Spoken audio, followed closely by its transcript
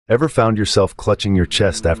Ever found yourself clutching your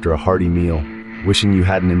chest after a hearty meal, wishing you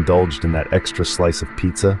hadn't indulged in that extra slice of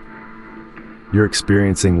pizza? You're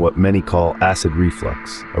experiencing what many call acid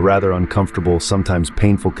reflux, a rather uncomfortable, sometimes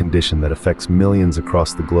painful condition that affects millions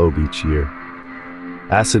across the globe each year.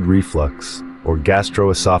 Acid reflux, or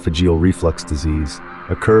gastroesophageal reflux disease,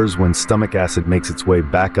 occurs when stomach acid makes its way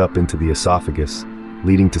back up into the esophagus,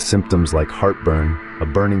 leading to symptoms like heartburn, a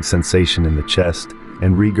burning sensation in the chest,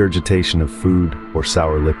 and regurgitation of food or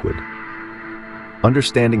sour liquid.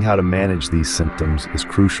 Understanding how to manage these symptoms is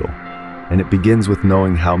crucial, and it begins with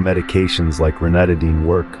knowing how medications like ranitidine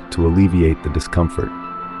work to alleviate the discomfort.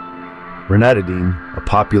 Ranitidine, a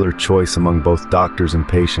popular choice among both doctors and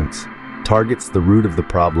patients, targets the root of the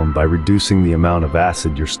problem by reducing the amount of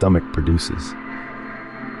acid your stomach produces.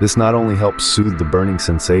 This not only helps soothe the burning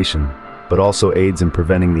sensation, but also aids in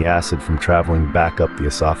preventing the acid from traveling back up the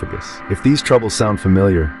esophagus. If these troubles sound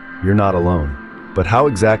familiar, you're not alone. But how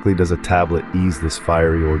exactly does a tablet ease this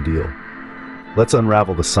fiery ordeal? Let's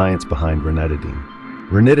unravel the science behind ranitidine.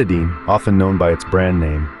 Ranitidine, often known by its brand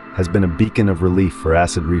name, has been a beacon of relief for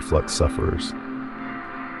acid reflux sufferers.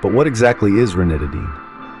 But what exactly is ranitidine?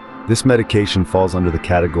 This medication falls under the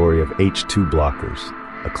category of H2 blockers,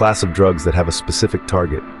 a class of drugs that have a specific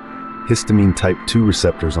target: histamine type 2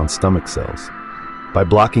 receptors on stomach cells. By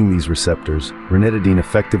blocking these receptors, ranitidine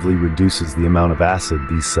effectively reduces the amount of acid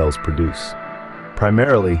these cells produce.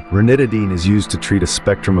 Primarily, ranitidine is used to treat a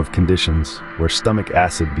spectrum of conditions where stomach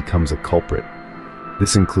acid becomes a culprit.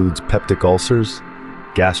 This includes peptic ulcers,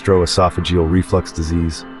 gastroesophageal reflux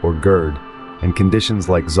disease, or GERD, and conditions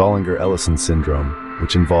like Zollinger-Ellison syndrome,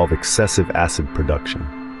 which involve excessive acid production.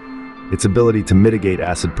 Its ability to mitigate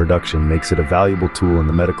acid production makes it a valuable tool in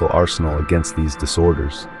the medical arsenal against these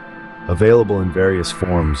disorders. Available in various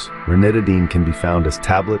forms, ranitidine can be found as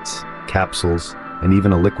tablets, capsules, and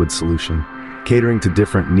even a liquid solution, catering to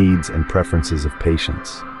different needs and preferences of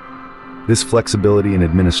patients. This flexibility in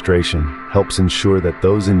administration helps ensure that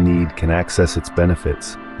those in need can access its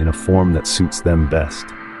benefits in a form that suits them best.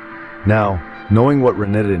 Now, knowing what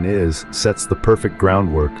ranitidine is sets the perfect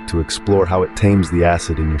groundwork to explore how it tames the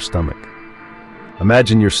acid in your stomach.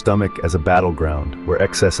 Imagine your stomach as a battleground where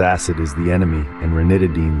excess acid is the enemy and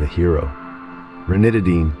ranitidine the hero.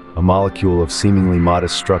 Ranitidine, a molecule of seemingly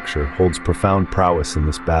modest structure, holds profound prowess in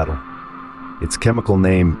this battle. Its chemical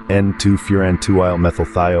name,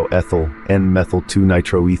 N2-furan-2-ylmethylthioethyl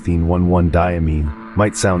N-methyl-2-nitroethene 1,1-diamine,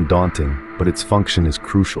 might sound daunting, but its function is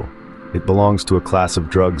crucial. It belongs to a class of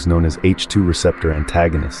drugs known as H2 receptor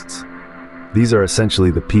antagonists. These are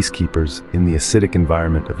essentially the peacekeepers in the acidic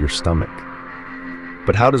environment of your stomach.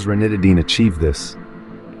 But how does ranitidine achieve this?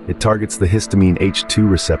 It targets the histamine H2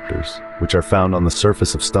 receptors, which are found on the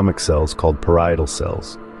surface of stomach cells called parietal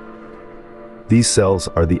cells. These cells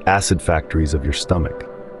are the acid factories of your stomach.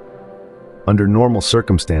 Under normal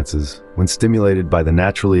circumstances, when stimulated by the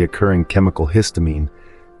naturally occurring chemical histamine,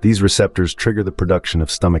 these receptors trigger the production of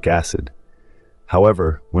stomach acid.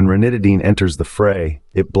 However, when ranitidine enters the fray,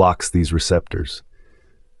 it blocks these receptors.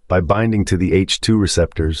 By binding to the H2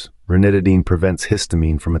 receptors, ranitidine prevents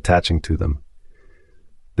histamine from attaching to them.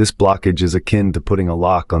 This blockage is akin to putting a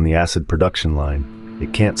lock on the acid production line.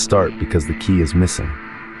 It can't start because the key is missing.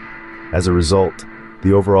 As a result,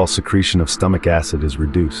 the overall secretion of stomach acid is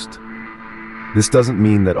reduced. This doesn't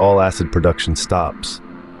mean that all acid production stops,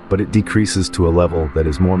 but it decreases to a level that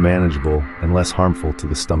is more manageable and less harmful to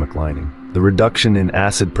the stomach lining. The reduction in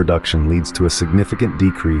acid production leads to a significant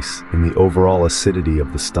decrease in the overall acidity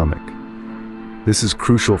of the stomach. This is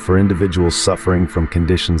crucial for individuals suffering from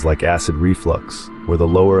conditions like acid reflux, where the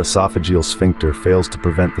lower esophageal sphincter fails to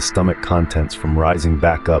prevent the stomach contents from rising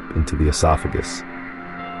back up into the esophagus.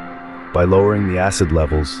 By lowering the acid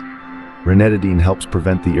levels, ranitidine helps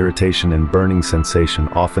prevent the irritation and burning sensation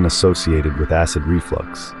often associated with acid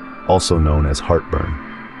reflux, also known as heartburn.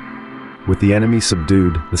 With the enemy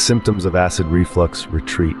subdued, the symptoms of acid reflux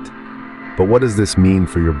retreat. But what does this mean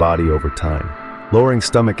for your body over time? Lowering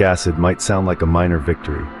stomach acid might sound like a minor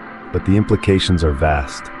victory, but the implications are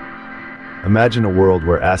vast. Imagine a world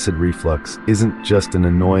where acid reflux isn't just an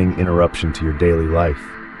annoying interruption to your daily life,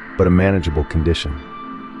 but a manageable condition.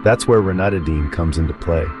 That's where ranitidine comes into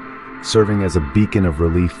play, serving as a beacon of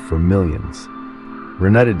relief for millions.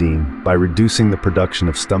 Ranitidine, by reducing the production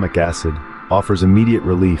of stomach acid, offers immediate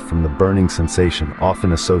relief from the burning sensation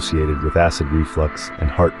often associated with acid reflux and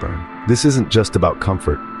heartburn. This isn't just about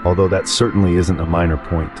comfort, although that certainly isn't a minor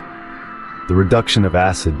point. The reduction of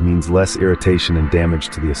acid means less irritation and damage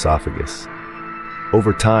to the esophagus.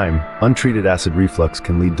 Over time, untreated acid reflux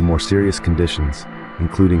can lead to more serious conditions,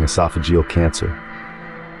 including esophageal cancer.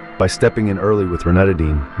 By stepping in early with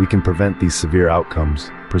ranitidine, we can prevent these severe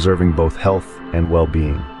outcomes, preserving both health and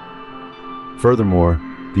well-being. Furthermore,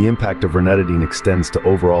 the impact of ranitidine extends to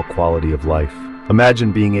overall quality of life.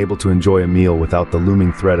 Imagine being able to enjoy a meal without the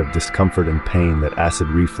looming threat of discomfort and pain that acid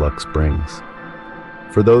reflux brings.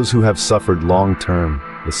 For those who have suffered long-term,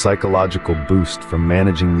 the psychological boost from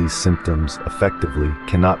managing these symptoms effectively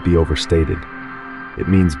cannot be overstated. It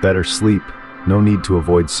means better sleep, no need to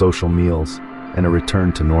avoid social meals, and a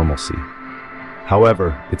return to normalcy.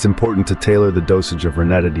 However, it's important to tailor the dosage of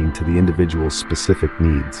ranitidine to the individual's specific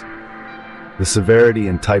needs. The severity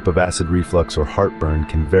and type of acid reflux or heartburn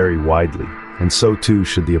can vary widely, and so too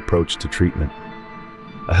should the approach to treatment.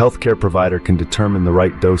 A healthcare provider can determine the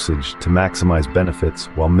right dosage to maximize benefits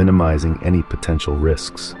while minimizing any potential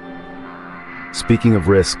risks. Speaking of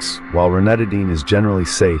risks, while ranitidine is generally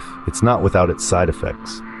safe, it's not without its side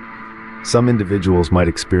effects. Some individuals might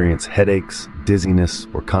experience headaches, dizziness,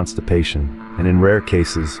 or constipation, and in rare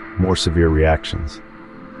cases, more severe reactions.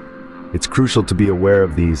 It's crucial to be aware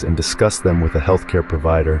of these and discuss them with a healthcare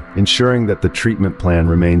provider, ensuring that the treatment plan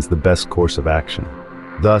remains the best course of action.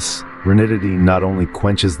 Thus, ranitidine not only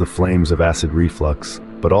quenches the flames of acid reflux,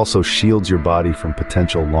 but also shields your body from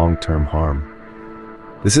potential long-term harm.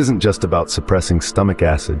 This isn't just about suppressing stomach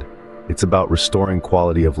acid, it's about restoring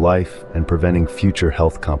quality of life and preventing future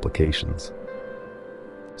health complications.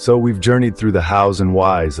 So we've journeyed through the hows and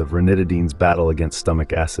whys of ranitidine's battle against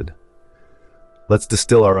stomach acid. Let's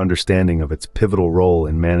distill our understanding of its pivotal role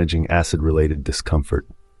in managing acid-related discomfort.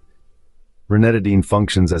 Ranitidine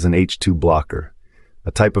functions as an H2 blocker,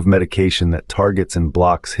 a type of medication that targets and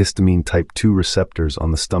blocks histamine type 2 receptors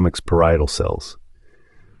on the stomach's parietal cells.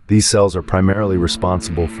 These cells are primarily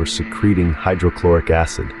responsible for secreting hydrochloric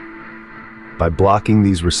acid. By blocking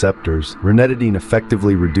these receptors, ranitidine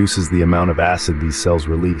effectively reduces the amount of acid these cells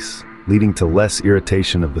release, leading to less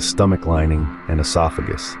irritation of the stomach lining and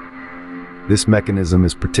esophagus. This mechanism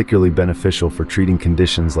is particularly beneficial for treating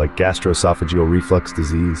conditions like gastroesophageal reflux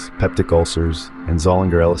disease, peptic ulcers, and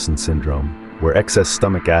Zollinger-Ellison syndrome, where excess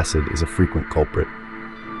stomach acid is a frequent culprit.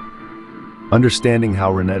 Understanding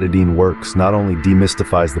how ranitidine works not only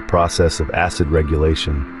demystifies the process of acid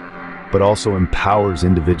regulation, but also empowers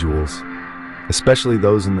individuals, especially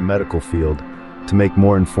those in the medical field, to make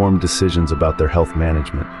more informed decisions about their health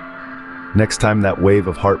management. Next time that wave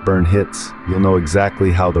of heartburn hits, you'll know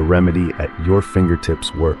exactly how the remedy at your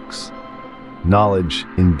fingertips works. Knowledge,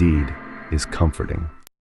 indeed, is comforting.